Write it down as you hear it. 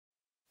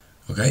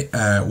Okay,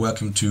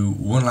 welcome to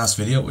one last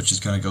video, which is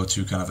going to go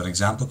through kind of an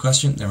example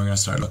question. Then we're going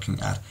to start looking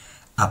at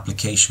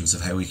applications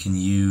of how we can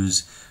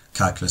use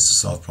calculus to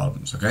solve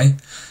problems. Okay,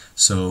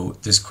 so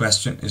this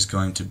question is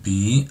going to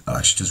be, I'll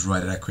actually just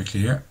write it out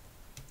quickly here.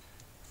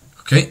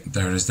 Okay,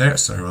 there it is there,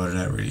 so I wrote it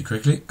out really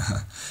quickly.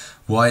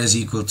 Y is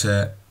equal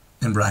to,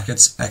 in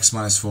brackets, x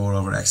minus 4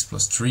 over x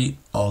plus 3,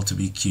 all to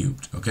be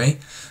cubed. Okay,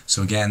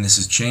 so again, this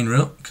is chain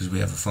rule because we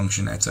have a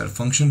function outside a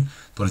function,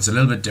 but it's a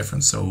little bit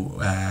different. So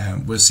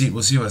we'll see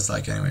what it's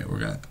like anyway. We're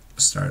gonna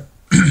start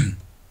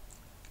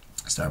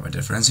by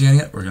differentiating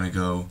it. We're gonna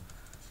go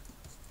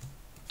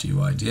dy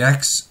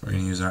dx. We're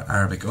gonna use our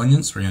Arabic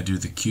onions. We're gonna do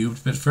the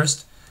cubed bit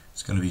first.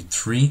 It's gonna be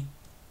 3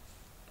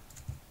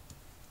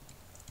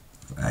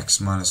 x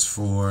minus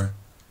 4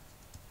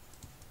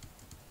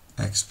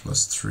 x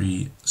plus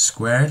 3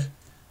 squared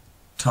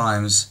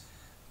times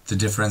the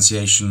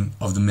differentiation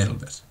of the middle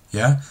bit.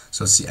 Yeah,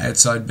 so it's the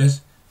outside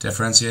bit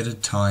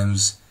differentiated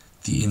times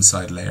the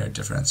inside layer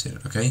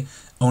differentiated. Okay,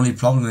 only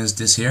problem is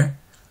this here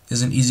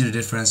isn't easy to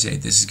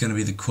differentiate. This is going to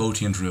be the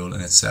quotient rule in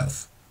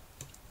itself.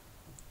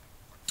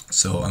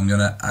 So I'm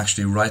going to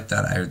actually write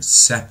that out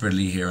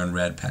separately here in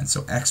red pen.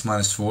 So x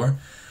minus 4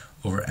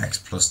 over x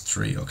plus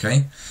 3.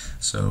 Okay,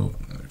 so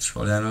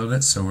scroll down a little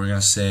bit. So we're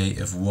going to say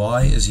if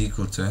y is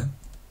equal to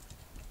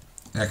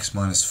x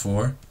minus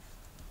 4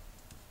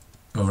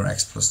 over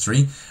x plus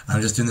 3.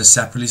 I'm just doing this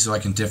separately so I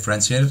can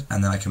differentiate it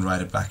and then I can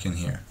write it back in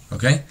here.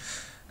 Okay,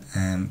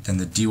 and then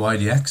the dy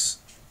dx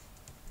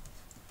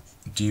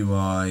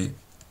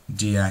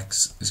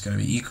is going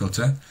to be equal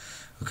to,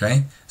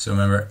 okay, so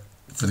remember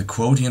for the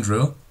quotient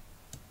rule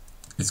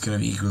it's going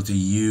to be equal to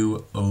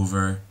u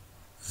over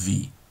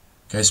v.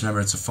 Okay, so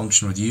remember it's a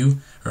function with u,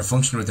 or a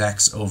function with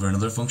x over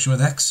another function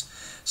with x,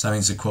 so that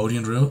means the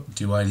quotient rule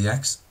dy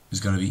dx is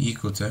going to be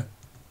equal to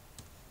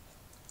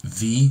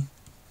v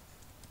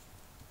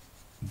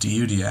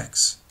du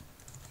dx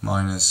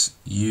minus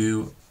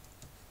u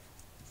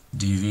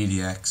dv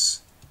dx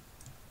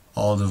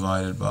all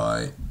divided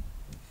by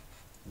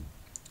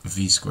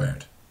v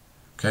squared.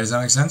 Okay, does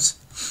that make sense?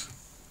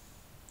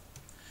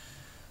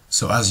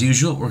 So as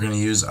usual, we're going to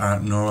use our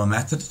normal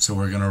method. So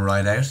we're going to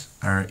write out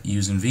our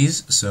u's and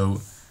v's.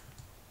 So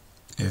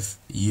if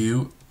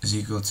u is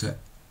equal to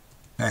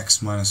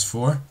x minus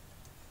 4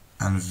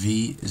 and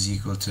v is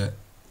equal to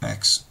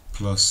x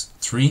plus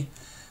 3,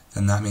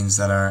 then that means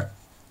that our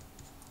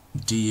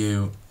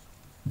du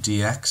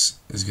dx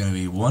is going to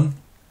be 1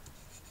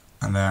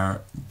 and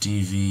our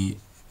dv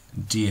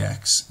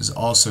dx is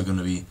also going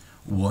to be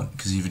 1,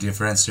 because if you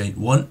differentiate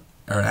 1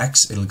 or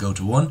x, it'll go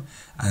to 1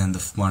 and then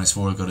the minus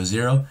 4 will go to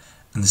 0,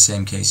 and the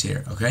same case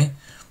here. Okay,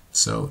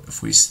 so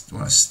if we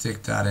want to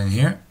stick that in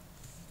here,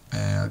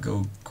 I'll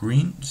go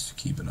green just to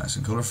keep it nice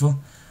and colorful.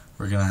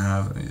 We're going to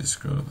have, let me just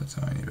scroll up a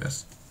tiny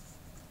bit.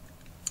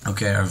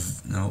 Okay,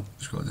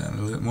 scroll down a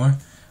little bit more.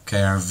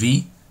 Okay, our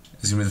v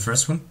is going to be the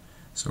first one.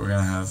 So we're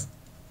going to have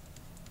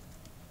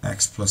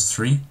x plus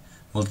 3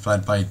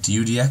 multiplied by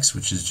du dx,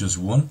 which is just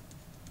 1,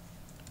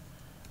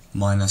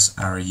 minus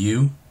our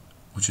u,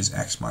 which is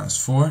x minus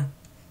 4,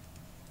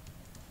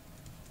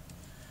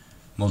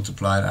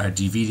 multiplied our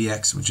dv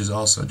dx, which is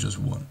also just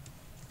 1.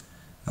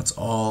 That's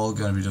all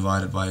going to be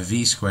divided by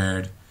v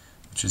squared,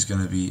 which is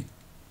going to be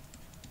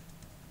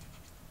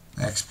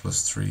x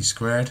plus 3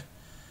 squared.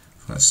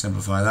 If I'm going to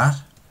simplify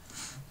that,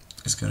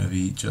 it's going to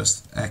be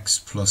just x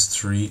plus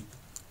 3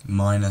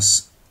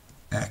 minus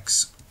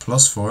x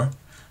plus 4,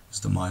 is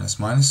the minus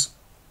minus,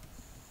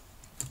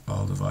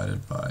 all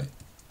divided by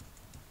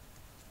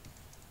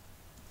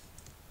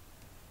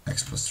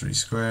x plus 3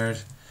 squared.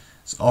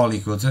 It's all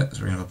equal to,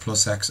 so we're going to have a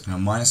plus x and a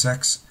minus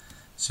x.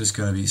 It's just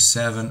going to be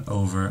 7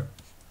 over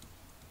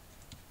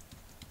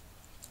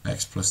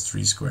x plus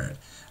 3 squared.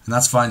 And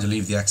that's fine to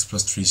leave the x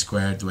plus 3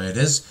 squared the way it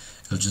is.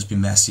 It'll just be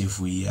messy if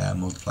we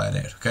multiply it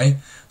out. Okay,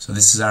 so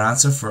this is our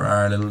answer for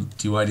our little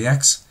dy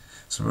dx.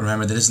 So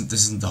remember, this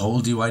isn't the whole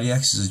dy dx,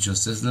 this is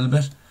just this little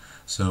bit.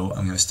 So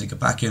I'm going to stick it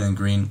back in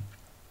green,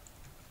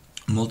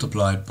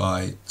 multiplied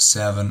by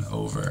 7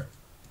 over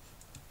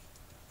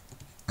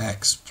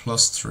x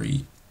plus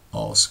 3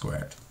 all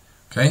squared.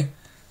 Okay,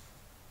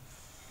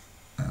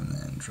 and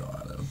then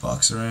draw a little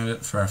box around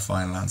it for our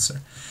final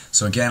answer.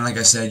 So again, like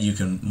I said, you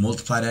can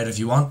multiply it out if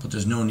you want, but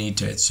there's no need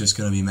to. It's just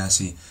going to be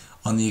messy.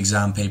 On the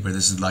exam paper,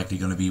 this is likely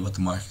going to be what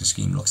the marking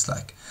scheme looks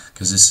like,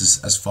 because this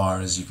is as far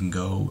as you can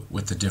go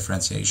with the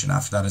differentiation.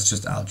 After that, it's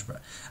just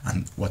algebra,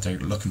 and what they're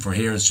looking for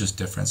here is just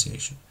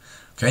differentiation.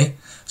 Okay,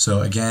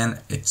 so again,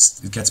 it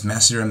gets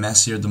messier and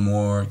messier the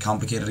more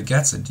complicated it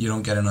gets. You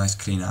don't get a nice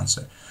clean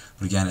answer.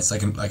 But again, it's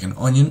like an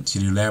onion. So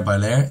you do layer by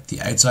layer.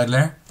 The outside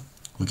layer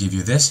will give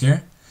you this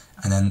here,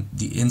 and then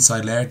the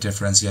inside layer,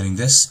 differentiating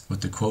this with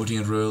the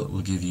quotient rule,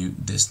 will give you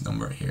this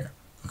number here.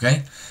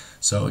 Okay,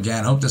 so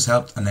again, hope this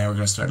helped, and now we're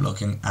going to start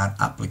looking at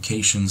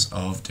applications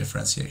of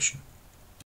differentiation.